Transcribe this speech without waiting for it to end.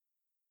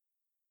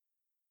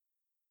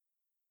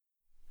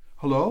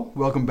Hello,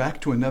 welcome back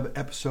to another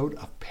episode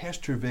of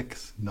Pastor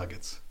Vic's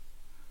Nuggets.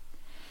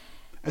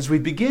 As we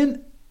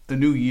begin a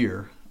new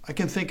year, I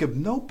can think of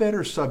no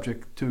better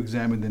subject to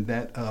examine than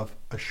that of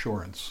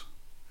assurance.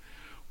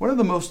 One of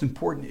the most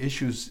important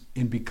issues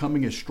in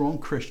becoming a strong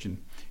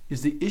Christian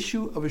is the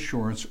issue of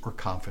assurance or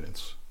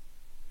confidence.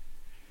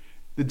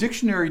 The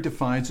dictionary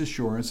defines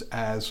assurance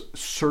as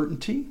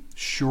certainty,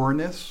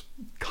 sureness,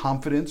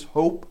 confidence,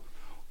 hope,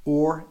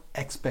 or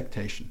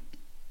expectation.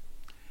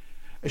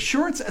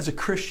 Assurance as a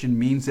Christian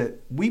means that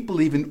we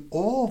believe in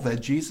all that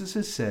Jesus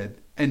has said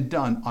and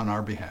done on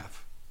our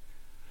behalf.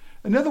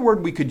 Another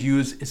word we could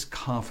use is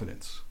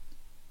confidence.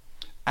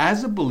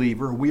 As a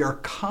believer, we are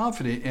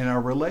confident in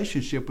our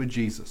relationship with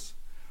Jesus,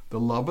 the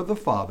love of the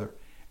Father,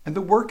 and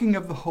the working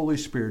of the Holy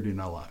Spirit in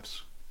our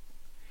lives.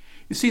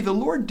 You see, the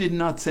Lord did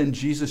not send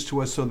Jesus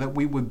to us so that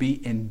we would be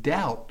in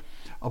doubt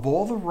of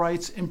all the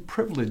rights and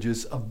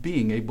privileges of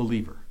being a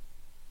believer.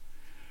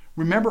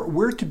 Remember,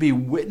 we're to be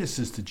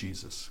witnesses to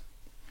Jesus.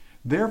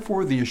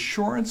 Therefore, the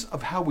assurance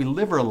of how we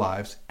live our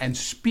lives and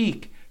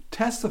speak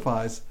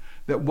testifies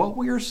that what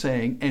we are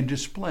saying and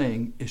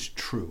displaying is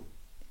true.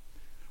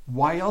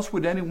 Why else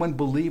would anyone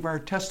believe our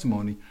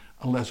testimony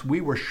unless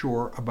we were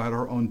sure about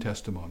our own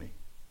testimony?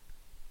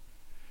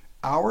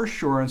 Our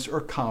assurance or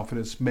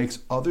confidence makes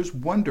others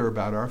wonder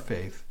about our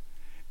faith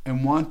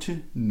and want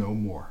to know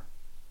more.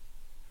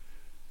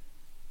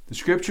 The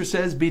scripture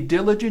says, "Be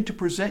diligent to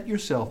present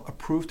yourself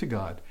approved to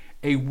God,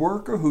 a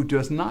worker who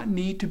does not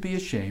need to be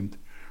ashamed,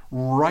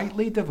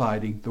 rightly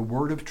dividing the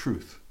word of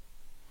truth."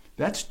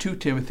 That's 2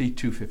 Timothy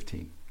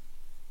 2:15.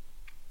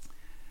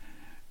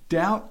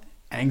 Doubt,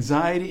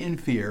 anxiety, and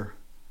fear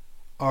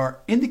are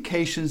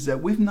indications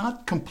that we've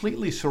not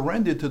completely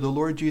surrendered to the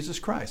Lord Jesus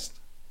Christ.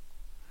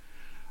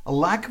 A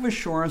lack of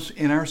assurance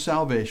in our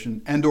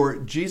salvation and or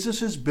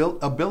Jesus'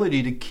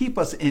 ability to keep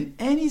us in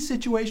any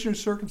situation or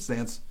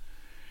circumstance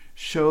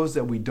shows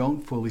that we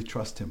don't fully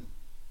trust him,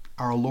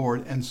 our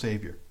Lord and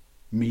Savior,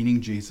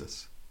 meaning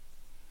Jesus.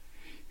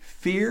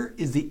 Fear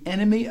is the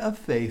enemy of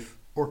faith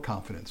or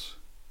confidence.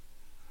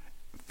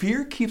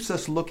 Fear keeps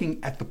us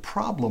looking at the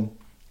problem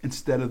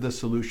instead of the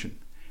solution,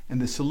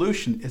 and the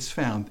solution is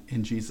found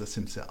in Jesus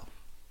himself.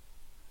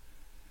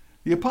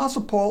 The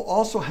Apostle Paul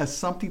also has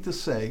something to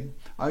say,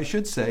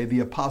 the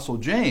Apostle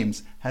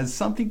James has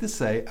something to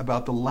say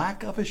about the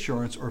lack of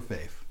assurance or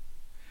faith.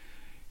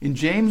 In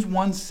James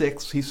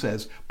 1:6 he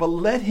says, "But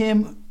let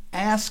him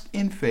ask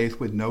in faith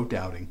with no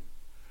doubting.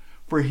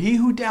 For he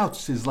who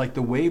doubts is like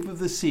the wave of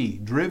the sea,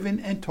 driven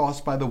and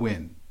tossed by the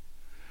wind.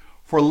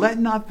 For let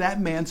not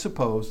that man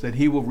suppose that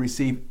he will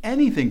receive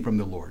anything from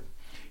the Lord.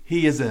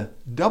 He is a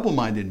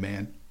double-minded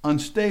man,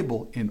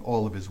 unstable in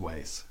all of his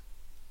ways."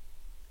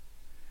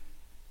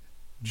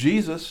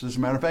 Jesus, as a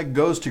matter of fact,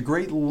 goes to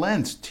great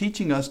lengths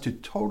teaching us to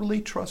totally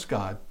trust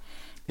God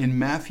in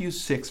Matthew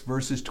 6,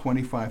 verses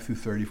 25 through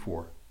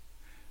 34.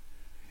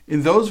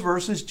 In those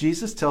verses,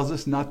 Jesus tells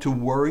us not to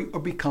worry or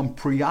become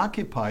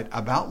preoccupied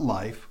about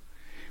life,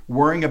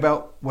 worrying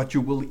about what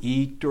you will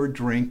eat or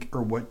drink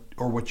or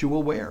what you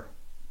will wear.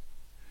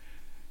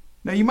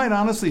 Now, you might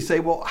honestly say,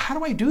 well, how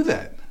do I do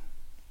that?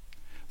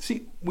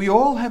 See, we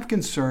all have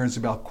concerns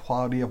about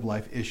quality of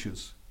life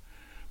issues.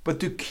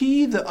 But the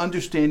key to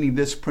understanding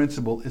this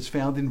principle is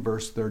found in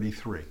verse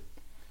 33.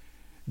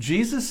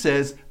 Jesus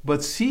says,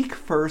 "But seek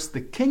first the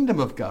kingdom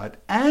of God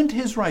and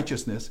his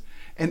righteousness,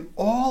 and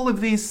all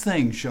of these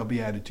things shall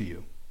be added to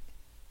you."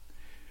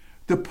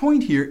 The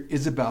point here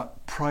is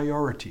about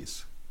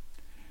priorities.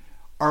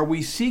 Are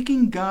we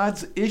seeking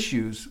God's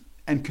issues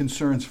and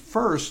concerns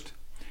first,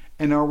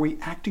 and are we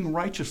acting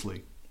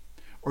righteously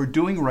or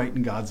doing right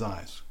in God's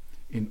eyes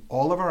in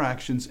all of our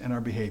actions and our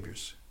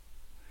behaviors?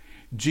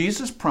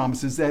 Jesus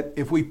promises that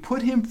if we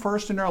put him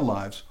first in our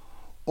lives,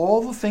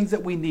 all the things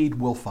that we need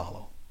will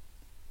follow.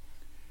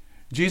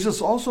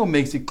 Jesus also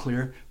makes it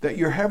clear that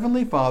your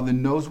heavenly Father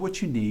knows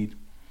what you need,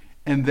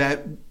 and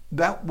that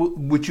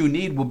which you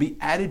need will be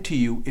added to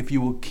you if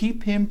you will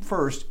keep him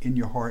first in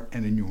your heart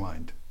and in your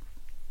mind.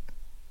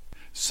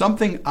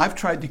 Something I've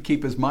tried to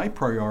keep as my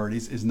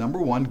priorities is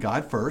number one,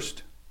 God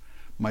first,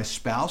 my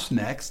spouse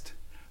next,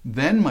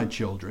 then my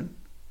children,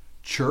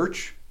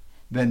 church,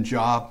 then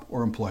job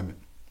or employment.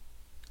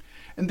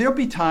 And there'll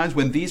be times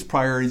when these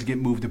priorities get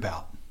moved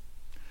about.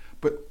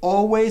 But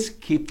always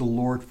keep the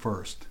Lord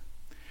first.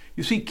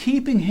 You see,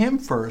 keeping him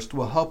first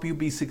will help you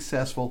be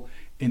successful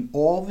in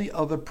all the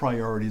other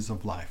priorities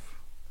of life.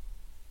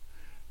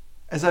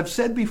 As I've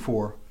said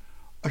before,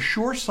 a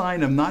sure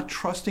sign of not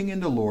trusting in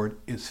the Lord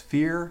is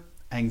fear,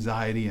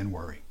 anxiety, and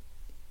worry.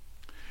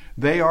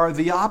 They are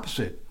the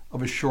opposite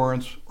of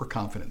assurance or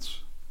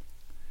confidence.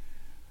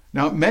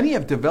 Now, many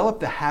have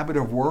developed the habit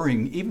of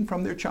worrying even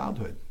from their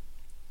childhood.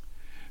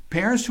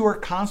 Parents who are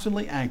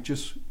constantly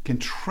anxious can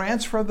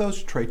transfer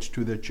those traits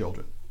to their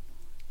children.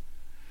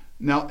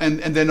 Now, and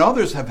then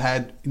others have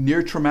had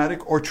near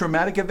traumatic or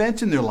traumatic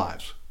events in their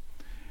lives.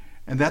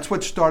 And that's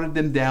what started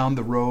them down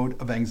the road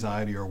of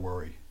anxiety or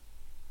worry.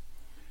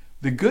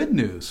 The good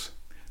news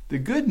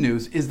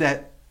is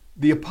that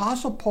the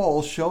Apostle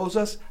Paul shows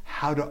us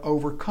how to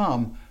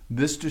overcome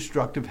this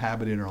destructive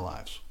habit in our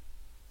lives.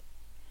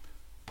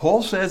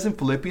 Paul says in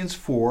Philippians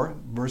 4,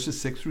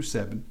 verses 6 through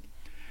 7,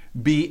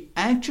 "Be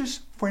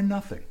anxious for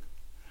nothing,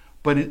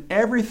 but in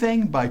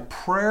everything by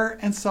prayer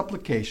and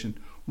supplication,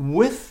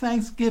 with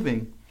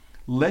thanksgiving,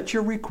 let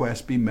your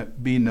requests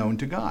be known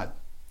to God."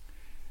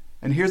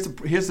 And here's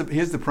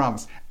the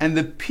promise. "And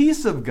the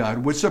peace of God,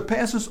 which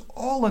surpasses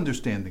all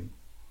understanding,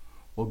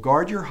 will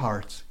guard your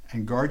hearts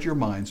and guard your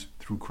minds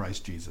through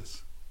Christ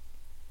Jesus."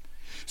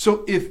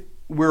 So if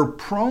we're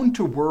prone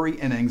to worry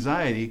and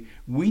anxiety,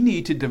 we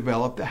need to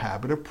develop the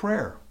habit of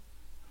prayer.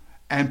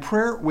 And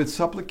prayer with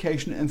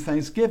supplication and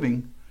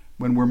thanksgiving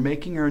when we're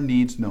making our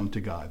needs known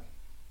to God.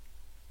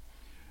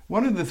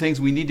 One of the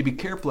things we need to be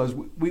careful of is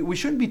we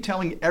shouldn't be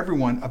telling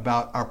everyone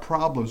about our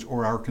problems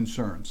or our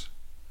concerns.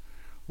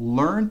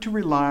 Learn to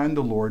rely on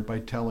the Lord by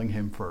telling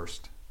Him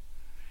first.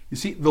 You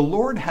see, the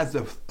Lord has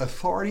the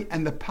authority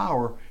and the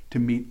power to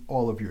meet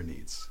all of your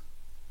needs.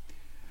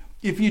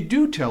 If you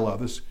do tell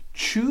others,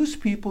 choose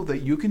people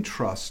that you can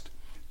trust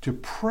to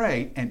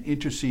pray and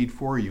intercede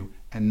for you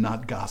and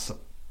not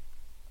gossip.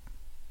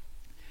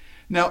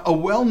 Now, a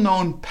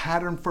well-known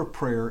pattern for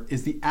prayer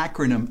is the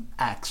acronym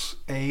ACTS,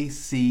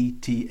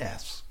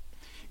 A-C-T-S.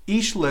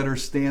 Each letter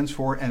stands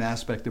for an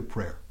aspect of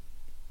prayer.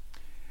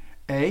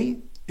 A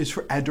is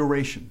for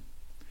adoration.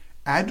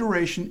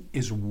 Adoration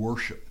is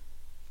worship.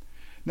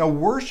 Now,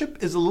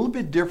 worship is a little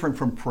bit different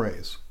from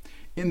praise,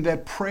 in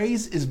that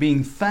praise is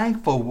being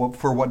thankful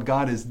for what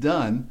God has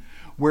done,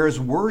 whereas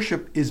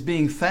worship is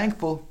being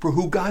thankful for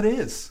who God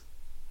is.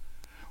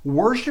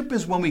 Worship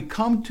is when we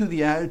come to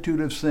the attitude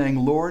of saying,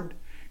 "Lord,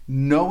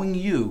 knowing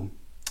you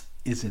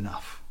is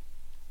enough."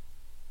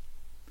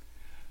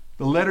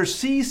 The letter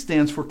C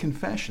stands for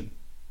confession.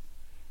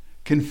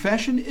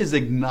 Confession is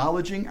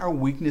acknowledging our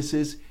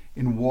weaknesses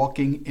in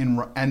walking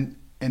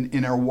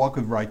in our walk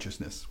of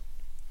righteousness.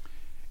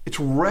 It's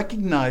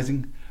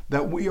recognizing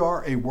that we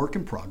are a work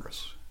in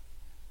progress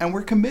and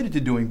we're committed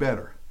to doing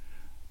better,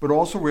 but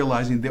also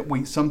realizing that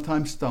we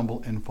sometimes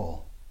stumble and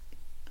fall.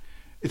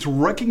 It's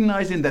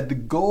recognizing that the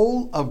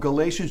goal of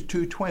Galatians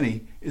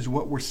 2:20 is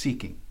what we're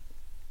seeking.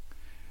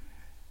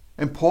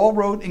 And Paul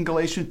wrote in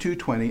Galatians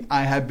 2:20,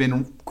 "I have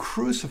been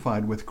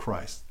crucified with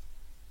Christ.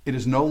 It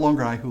is no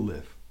longer I who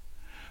live,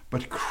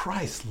 but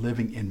Christ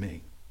living in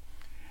me.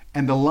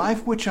 And the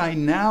life which I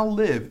now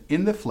live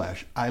in the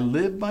flesh, I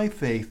live by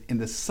faith in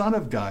the Son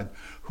of God,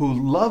 who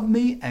loved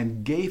me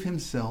and gave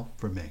himself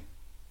for me."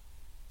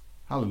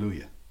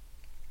 Hallelujah.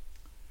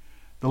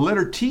 The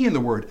letter T in the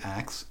word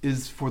Acts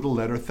is for the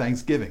letter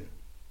thanksgiving.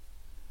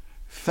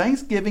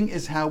 Thanksgiving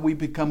is how we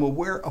become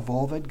aware of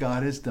all that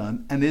God has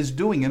done and is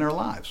doing in our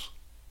lives.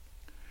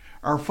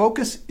 Our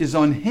focus is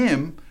on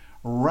Him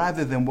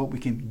rather than what we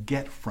can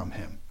get from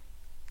Him.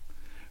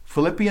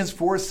 Philippians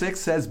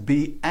 4:6 says,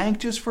 "Be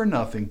anxious for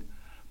nothing,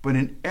 but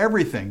in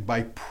everything,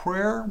 by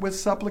prayer with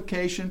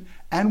supplication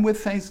and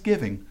with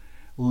thanksgiving,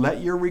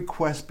 let your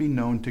requests be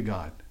known to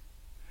God.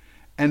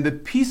 And the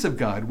peace of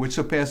God, which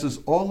surpasses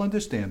all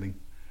understanding,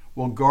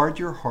 will guard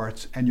your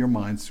hearts and your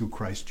minds through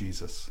Christ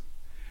Jesus."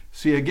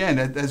 See, again,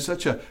 that's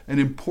such an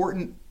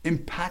important,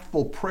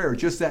 impactful prayer,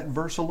 just that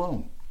verse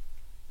alone.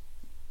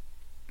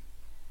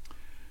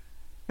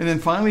 And then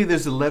finally,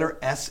 there's the letter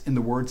S in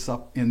the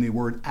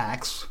word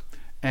Acts,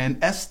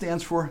 and S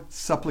stands for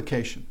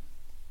supplication.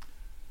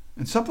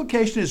 And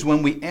supplication is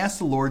when we ask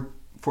the Lord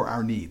for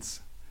our needs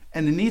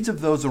and the needs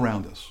of those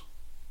around us.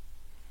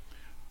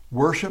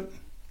 Worship,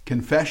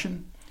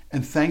 confession,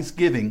 and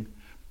thanksgiving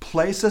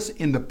place us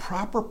in the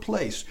proper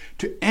place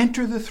to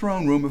enter the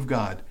throne room of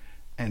God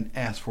and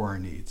ask for our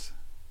needs.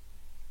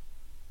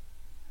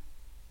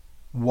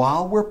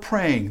 While we're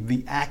praying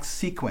the Acts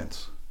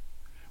sequence,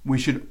 we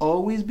should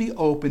always be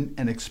open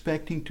and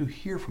expecting to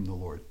hear from the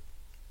Lord.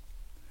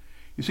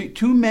 You see,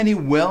 too many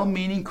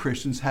well-meaning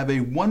Christians have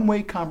a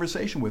one-way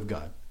conversation with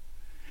God,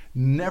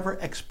 never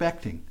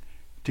expecting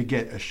to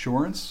get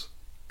assurance,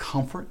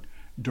 comfort,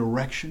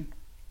 direction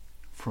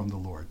from the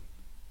Lord.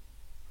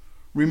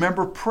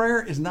 Remember,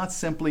 prayer is not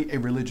simply a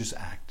religious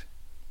act.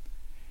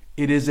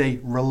 It is a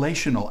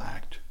relational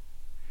act.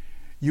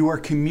 You are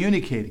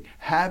communicating,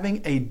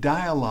 having a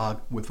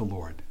dialogue with the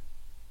Lord.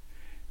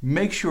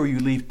 Make sure you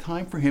leave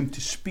time for Him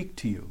to speak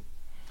to you.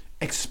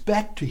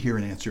 Expect to hear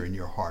an answer in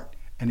your heart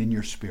and in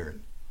your spirit.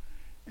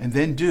 And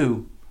then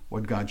do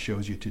what God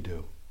shows you to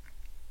do.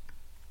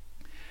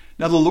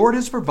 Now, the Lord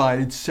has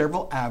provided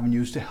several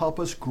avenues to help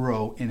us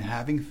grow in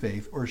having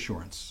faith or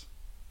assurance.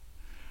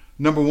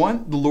 Number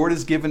one, the Lord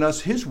has given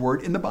us His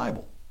Word in the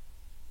Bible.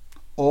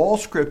 All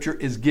Scripture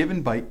is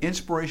given by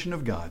inspiration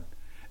of God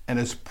and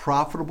is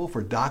profitable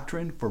for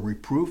doctrine, for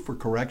reproof, for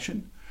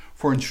correction,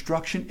 for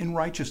instruction in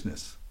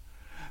righteousness,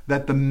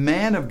 that the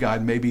man of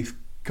God may be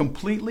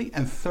completely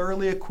and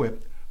thoroughly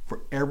equipped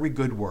for every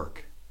good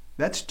work.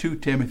 That's 2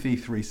 Timothy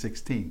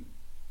 3:16.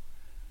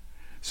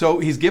 So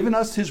He's given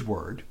us His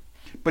Word,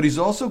 but He's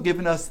also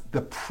given us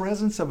the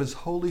presence of His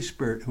Holy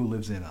Spirit who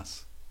lives in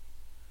us.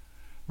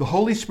 The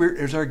Holy Spirit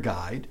is our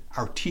guide,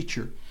 our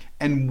teacher,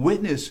 and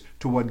witness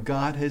to what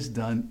God has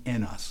done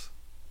in us.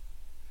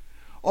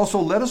 Also,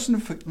 let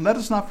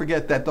us not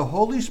forget that the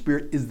Holy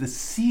Spirit is the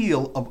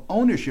seal of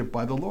ownership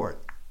by the Lord.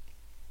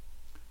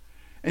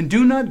 And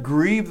do not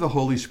grieve the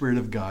Holy Spirit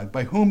of God,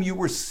 by whom you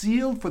were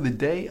sealed for the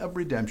day of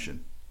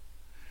redemption.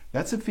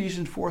 That's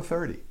Ephesians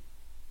 4:30.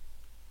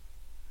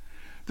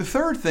 The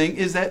third thing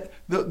is that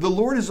the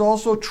Lord is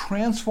also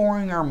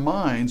transforming our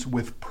minds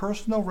with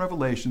personal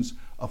revelations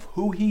of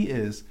who He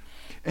is.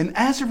 And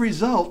as a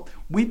result,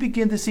 we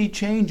begin to see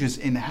changes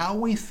in how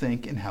we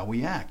think and how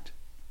we act.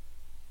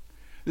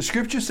 The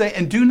scriptures say,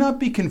 and do not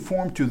be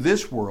conformed to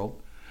this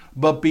world,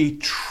 but be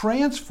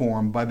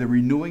transformed by the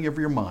renewing of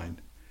your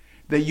mind,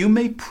 that you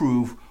may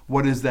prove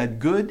what is that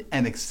good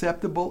and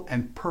acceptable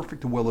and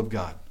perfect will of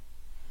God.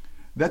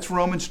 That's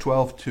Romans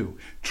 12:2.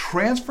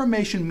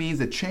 Transformation means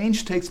that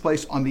change takes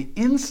place on the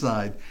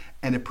inside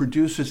and it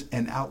produces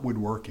an outward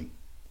working.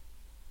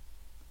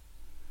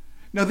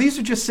 Now, these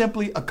are just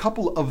simply a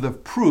couple of the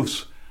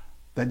proofs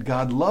that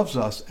God loves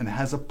us and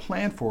has a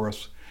plan for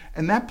us.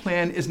 And that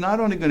plan is not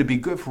only going to be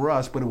good for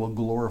us, but it will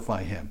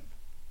glorify Him.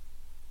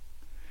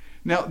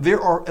 Now,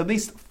 there are at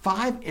least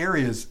 5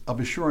 areas of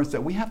assurance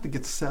that we have to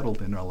get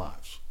settled in our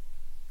lives.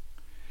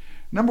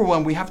 Number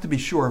 1, we have to be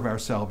sure of our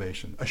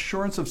salvation.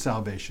 Assurance of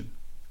salvation.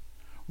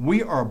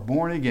 We are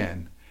born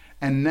again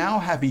and now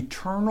have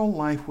eternal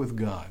life with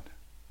God.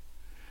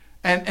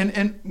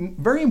 And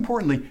very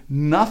importantly,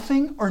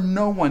 nothing or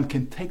no one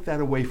can take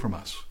that away from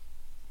us.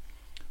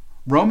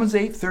 Romans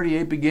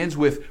 8:38 begins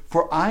with,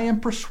 "For I am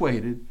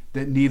persuaded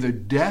that neither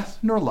death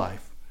nor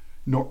life,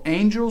 nor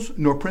angels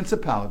nor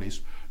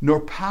principalities, nor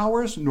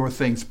powers, nor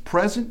things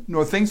present,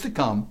 nor things to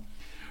come,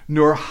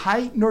 nor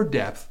height nor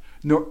depth,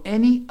 nor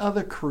any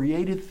other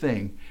created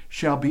thing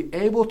shall be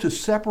able to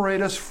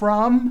separate us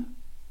from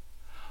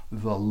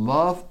the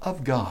love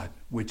of God,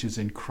 which is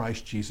in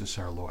Christ Jesus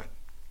our Lord."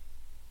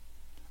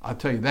 I'll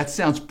tell you, that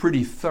sounds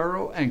pretty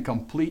thorough and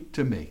complete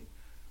to me.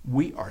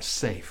 We are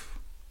safe.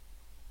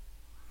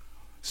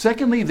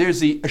 Secondly, there's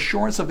the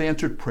assurance of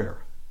answered prayer.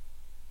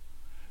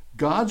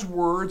 God's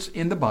words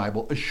in the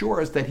Bible assure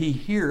us that He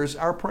hears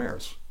our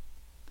prayers.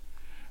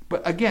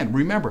 But again,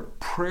 remember,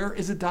 prayer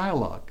is a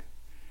dialogue.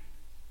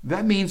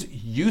 That means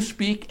you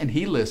speak and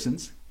He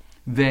listens,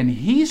 then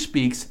He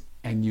speaks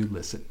and you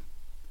listen.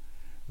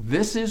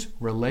 This is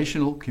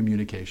relational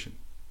communication.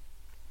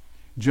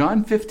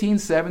 John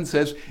 15:7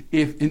 says,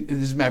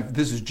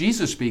 this is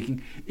Jesus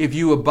speaking, "If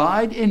you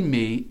abide in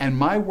me and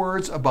my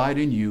words abide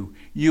in you,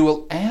 you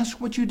will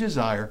ask what you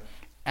desire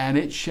and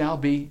it shall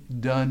be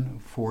done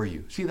for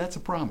you." See, that's a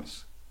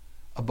promise.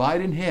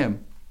 Abide in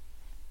Him.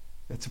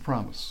 That's a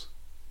promise.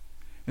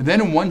 And then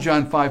in 1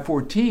 John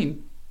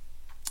 5:14,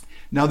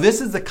 now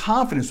this is the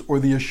confidence or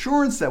the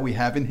assurance that we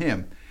have in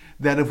Him,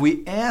 that if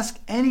we ask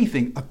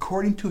anything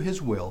according to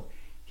His will,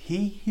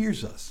 He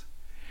hears us.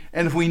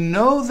 And if we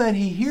know that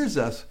He hears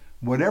us,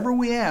 whatever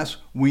we ask,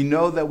 we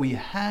know that we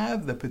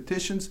have the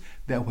petitions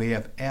that we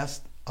have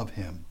asked of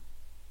Him.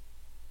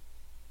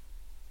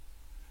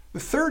 The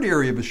third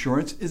area of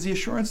assurance is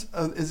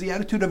the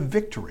attitude of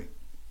victory.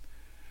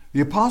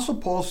 The Apostle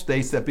Paul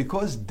states that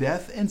because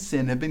death and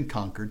sin have been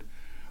conquered,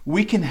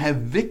 we can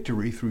have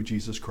victory through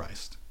Jesus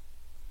Christ.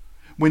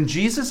 When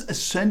Jesus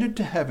ascended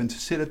to heaven to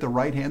sit at the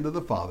right hand of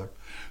the Father,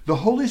 the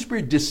Holy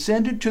Spirit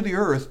descended to the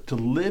earth to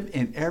live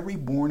in every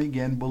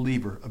born-again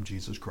believer of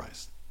Jesus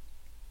Christ.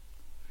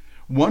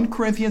 1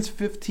 Corinthians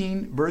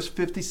 15, verse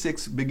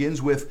 56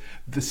 begins with,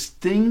 "The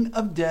sting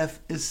of death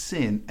is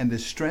sin, and the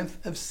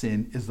strength of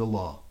sin is the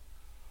law.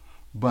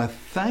 But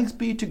thanks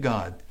be to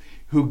God,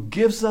 who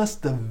gives us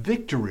the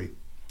victory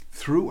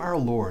through our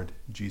Lord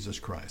Jesus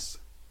Christ."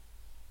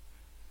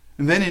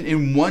 And then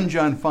in 1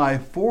 John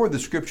 5:4, the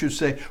scriptures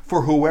say,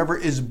 "For whoever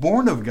is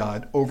born of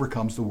God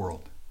overcomes the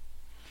world."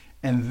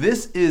 And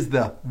this is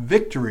the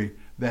victory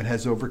that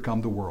has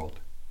overcome the world,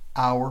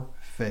 our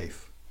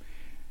faith.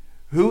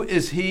 Who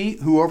is he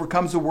who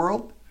overcomes the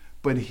world?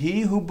 But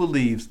he who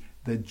believes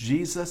that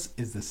Jesus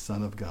is the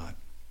Son of God.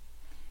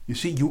 You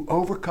see, you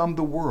overcome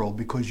the world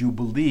because you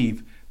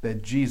believe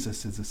that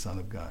Jesus is the Son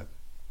of God.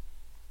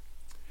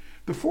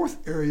 The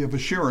fourth area of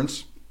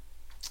assurance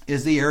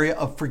is the area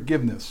of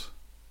forgiveness.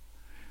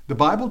 The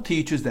Bible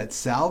teaches that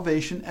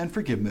salvation and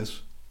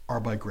forgiveness are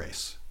by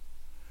grace.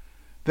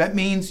 That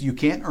means you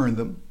can't earn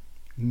them,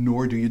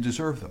 nor do you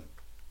deserve them.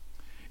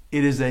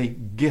 It is a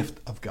gift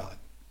of God.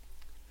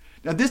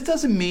 Now, this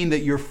doesn't mean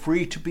that you're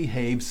free to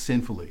behave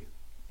sinfully.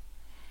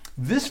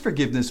 This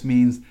forgiveness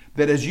means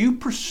that as you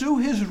pursue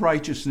His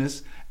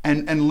righteousness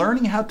and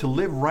learning how to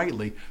live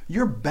rightly,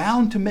 you're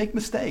bound to make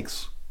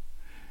mistakes.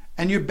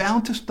 And you're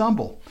bound to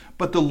stumble.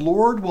 But the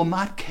Lord will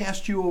not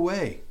cast you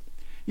away.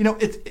 You know,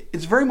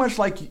 it's very much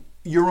like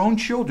your own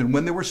children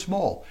when they were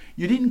small.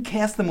 You didn't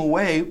cast them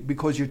away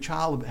because your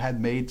child had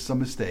made some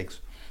mistakes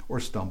or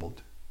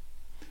stumbled.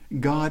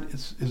 God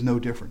is no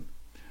different.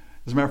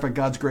 As a matter of fact,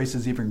 God's grace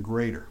is even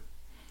greater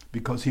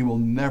because He will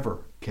never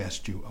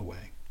cast you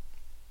away.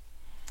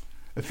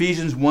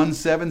 Ephesians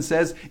 1:7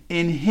 says,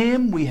 "In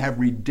Him we have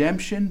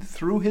redemption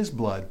through His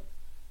blood,"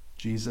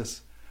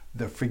 Jesus,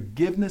 "the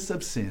forgiveness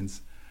of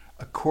sins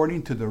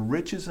according to the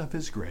riches of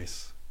His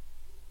grace."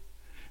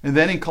 And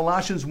then in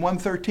Colossians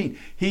 1:13,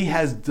 he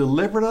has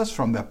delivered us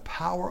from the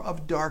power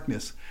of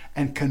darkness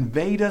and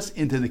conveyed us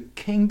into the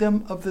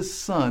kingdom of the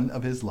Son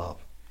of his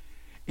love,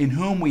 in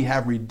whom we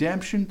have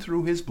redemption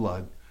through his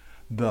blood,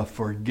 the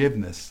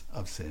forgiveness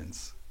of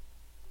sins.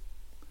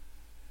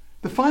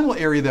 The final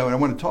area that I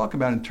want to talk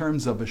about in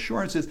terms of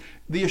assurance is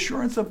the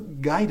assurance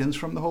of guidance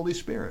from the Holy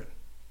Spirit.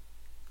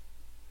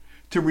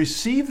 To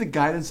receive the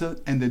guidance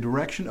and the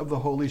direction of the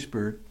Holy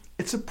Spirit,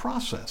 it's a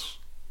process.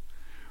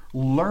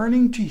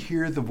 Learning to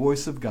hear the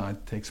voice of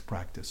God takes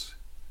practice,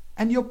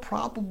 and you'll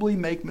probably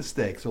make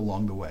mistakes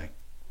along the way.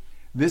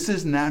 This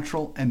is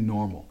natural and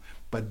normal,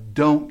 but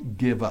don't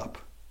give up.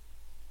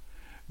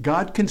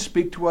 God can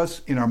speak to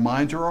us in our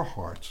minds or our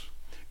hearts.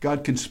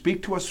 God can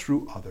speak to us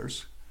through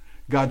others.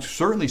 God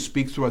certainly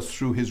speaks to us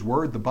through his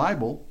word, the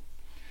Bible,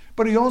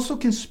 but he also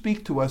can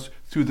speak to us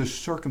through the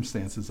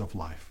circumstances of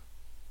life.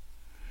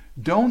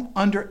 Don't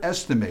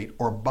underestimate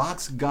or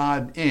box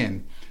God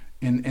in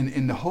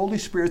the Holy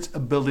Spirit's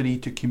ability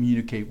to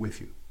communicate with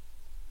you.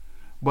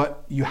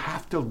 But you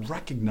have to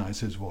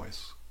recognize his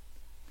voice.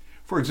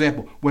 For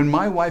example, when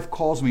my wife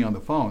calls me on the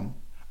phone,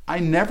 I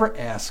never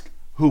ask,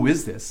 "Who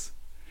is this?"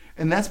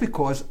 And that's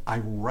because I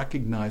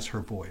recognize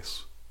her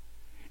voice.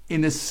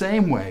 In the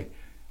same way,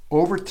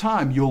 over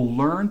time, you'll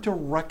learn to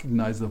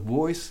recognize the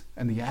voice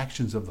and the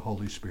actions of the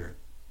Holy Spirit.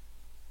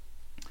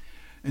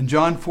 In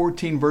John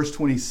 14, verse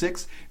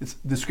 26,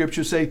 the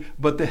scriptures say,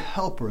 "But the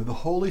Helper,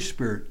 the Holy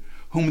Spirit,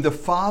 whom the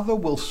Father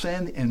will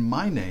send in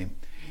my name,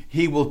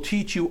 he will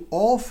teach you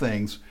all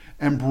things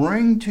and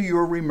bring to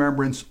your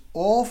remembrance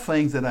all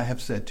things that I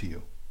have said to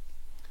you."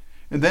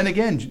 And then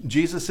again,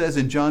 Jesus says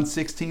in John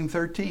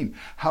 16:13,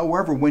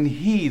 "However, when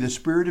he, the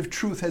Spirit of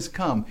truth, has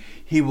come,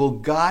 he will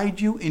guide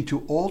you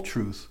into all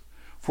truth,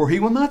 for he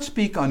will not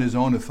speak on his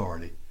own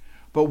authority,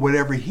 but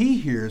whatever he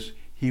hears,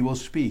 he will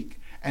speak,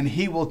 and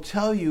he will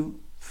tell you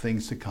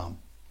things to come.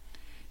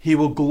 He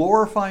will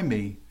glorify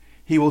me.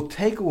 He will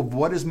take of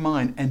what is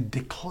mine and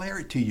declare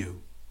it to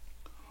you.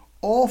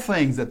 All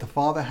things that the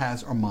Father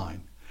has are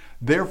mine.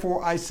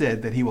 Therefore I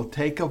said that he will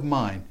take of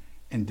mine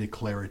and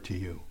declare it to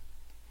you."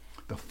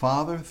 The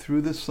Father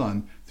through the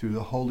Son, through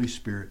the Holy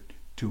Spirit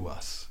to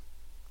us.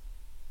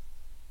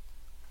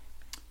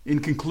 In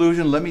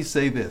conclusion, let me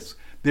say this.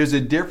 There's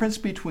a difference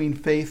between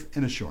faith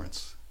and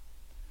assurance.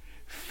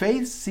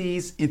 Faith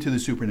sees into the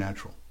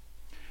supernatural,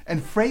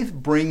 and faith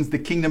brings the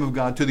kingdom of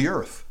God to the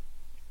earth.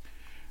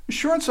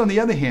 Assurance, on the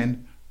other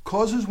hand,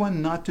 causes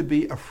one not to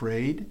be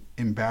afraid,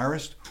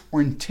 embarrassed,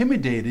 or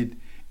intimidated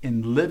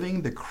in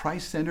living the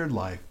Christ-centered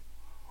life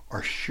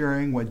or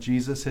sharing what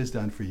Jesus has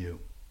done for you.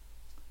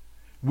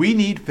 We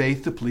need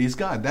faith to please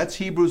God. That's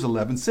Hebrews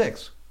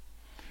 11:6.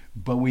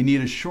 But we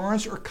need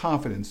assurance or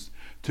confidence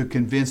to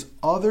convince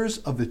others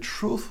of the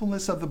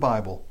truthfulness of the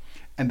Bible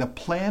and the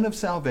plan of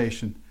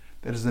salvation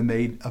that is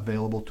made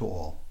available to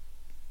all.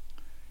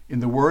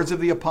 In the words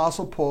of the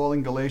Apostle Paul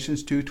in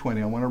Galatians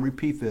 2:20, I want to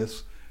repeat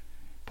this.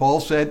 Paul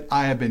said,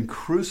 "I have been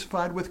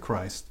crucified with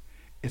Christ.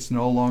 It's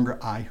no longer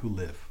I who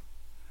live,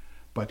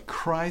 but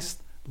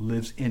Christ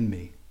lives in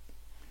me.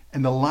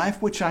 And the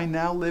life which I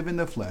now live in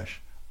the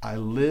flesh, I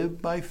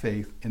live by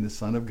faith in the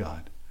Son of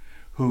God,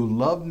 who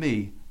loved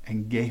me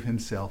and gave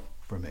himself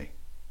for me."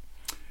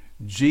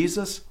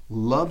 Jesus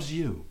loves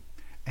you,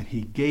 and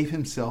he gave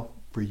himself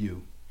for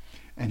you.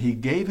 And he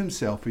gave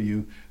himself for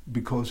you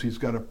because he's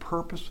got a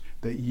purpose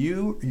that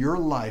your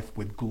life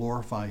would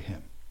glorify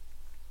him.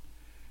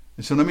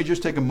 And so let me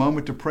just take a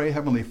moment to pray.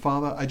 Heavenly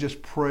Father, I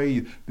just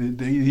pray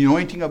the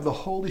anointing of the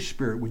Holy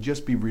Spirit would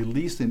just be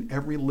released in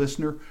every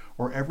listener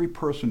or every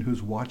person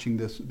who's watching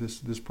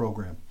this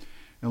program.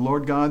 And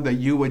Lord God, that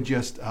you would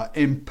just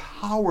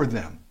empower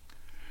them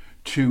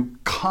to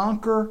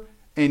conquer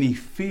any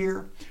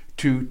fear,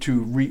 to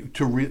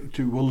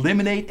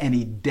eliminate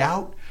any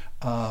doubt,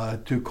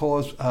 to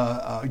cause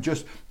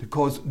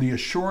the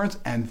assurance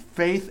and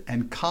faith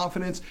and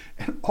confidence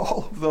and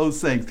all of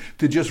those things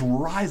to just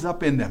rise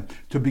up in them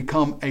to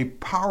become a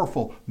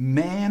powerful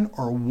man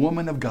or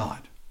woman of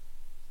God.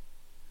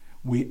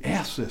 We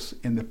ask this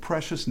in the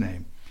precious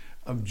name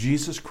of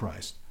Jesus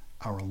Christ,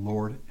 our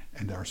Lord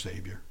and our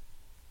Savior.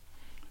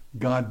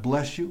 God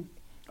bless you.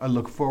 I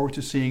look forward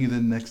to seeing you the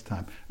next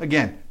time.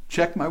 Again,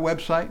 check my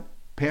website,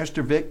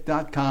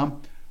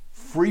 PastorVic.com.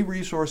 Free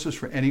resources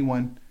for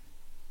anyone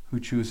who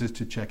chooses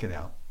to check it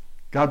out.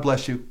 God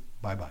bless you.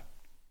 Bye-bye.